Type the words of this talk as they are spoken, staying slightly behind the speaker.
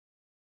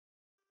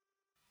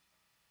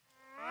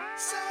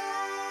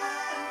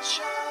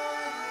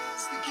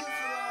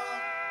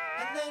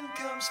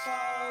comes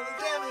fall, and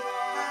damn it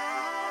all,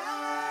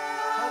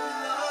 I'm in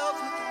love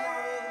with the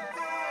world.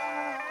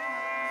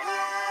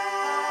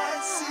 I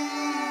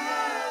see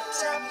a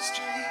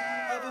tapestry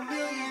of a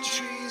million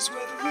trees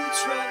where the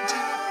roots run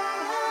deep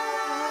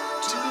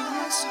to the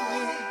roots of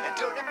me, and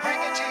don't it bring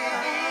it to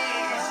your knees.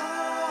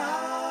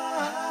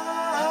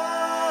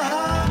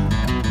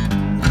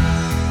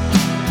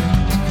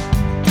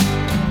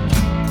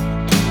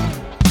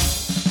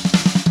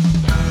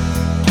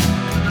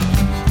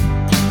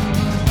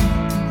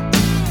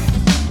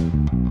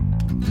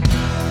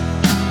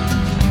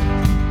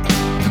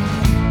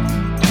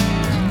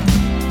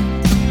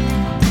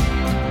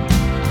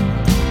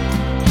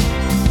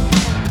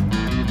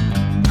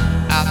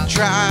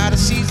 Try to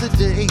seize the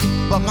day,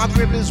 but my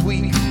grip is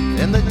weak,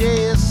 and the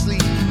day is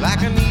sleep,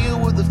 like an eel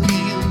with a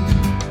feel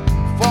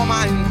for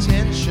my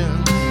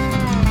intentions.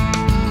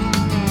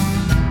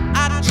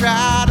 I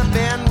try to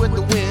bend with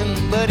the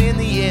wind, but in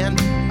the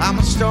end, I'm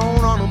a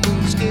stone on a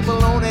moonscape,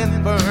 alone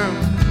and firm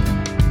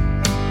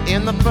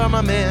in the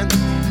firmament.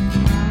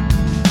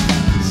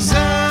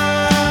 Sunshine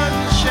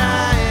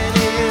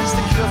is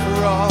the cure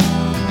for all,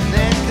 and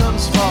then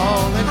comes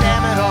fall, and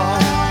damn it all,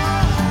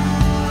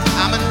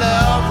 I'm in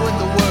love with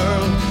the world.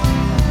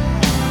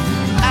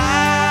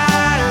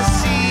 I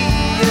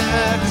see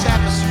a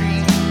tapestry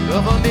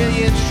of a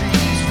million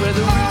trees where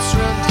the roots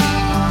run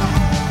deep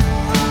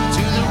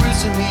to the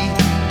roots of me.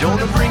 Don't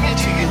bring it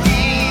to your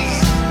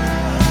knees.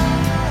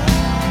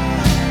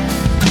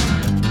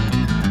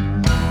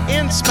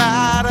 In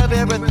spite of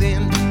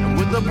everything, and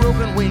with a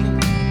broken wing,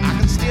 I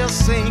can still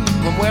sing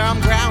from where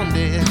I'm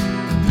grounded.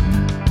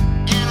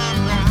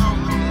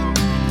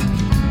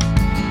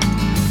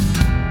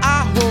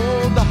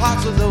 The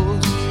hearts of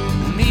those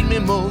who need me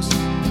most,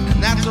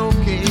 and that's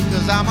okay,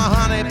 cause I'm a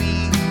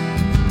honeybee,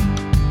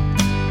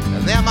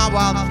 and they're my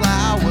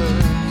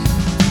wildflowers.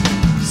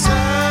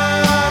 Sunshine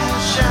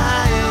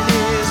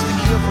is the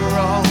cure for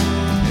all,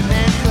 and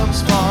then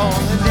comes fall,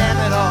 and damn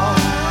it all,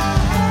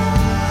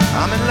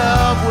 I'm in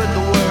love with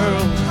the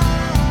world.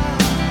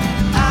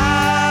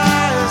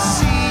 I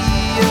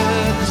see a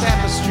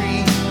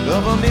tapestry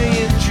of a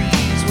million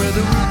trees where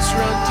the roots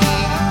run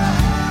deep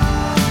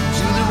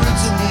to the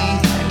roots of me.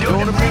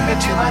 Don't bring me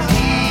to my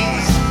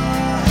knees.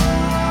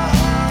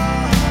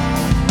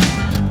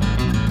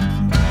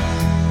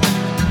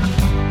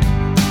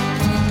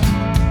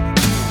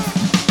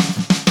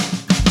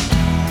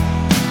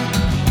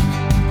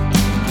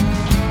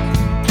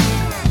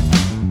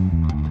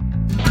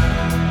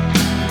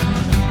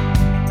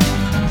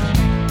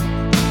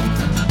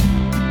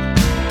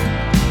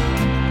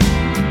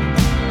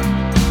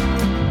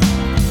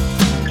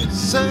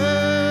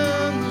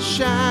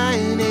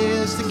 Sunshine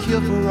is the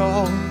cure for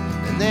all,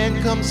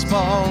 then comes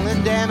fall,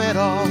 and damn it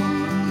all,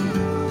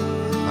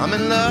 I'm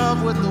in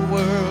love with the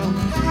world.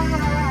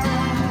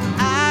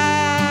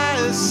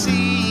 I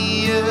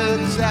see a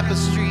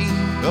tapestry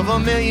of a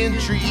million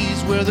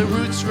trees where the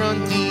roots run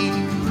deep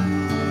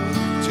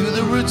to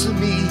the roots of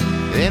me,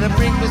 and it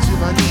brings me to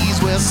my knees.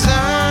 Well, sunshine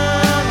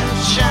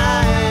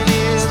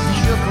is the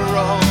cure for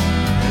all,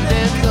 and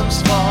then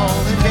comes fall,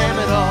 and damn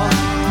it all,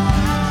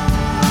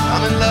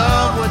 I'm in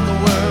love with the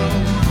world.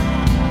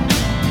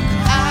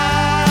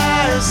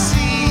 I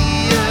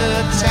see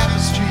a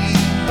tapestry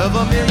of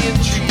a million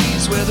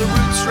trees where the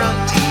roots run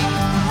deep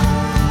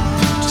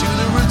to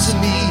the roots of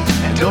me,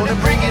 and don't it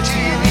bring it to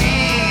you.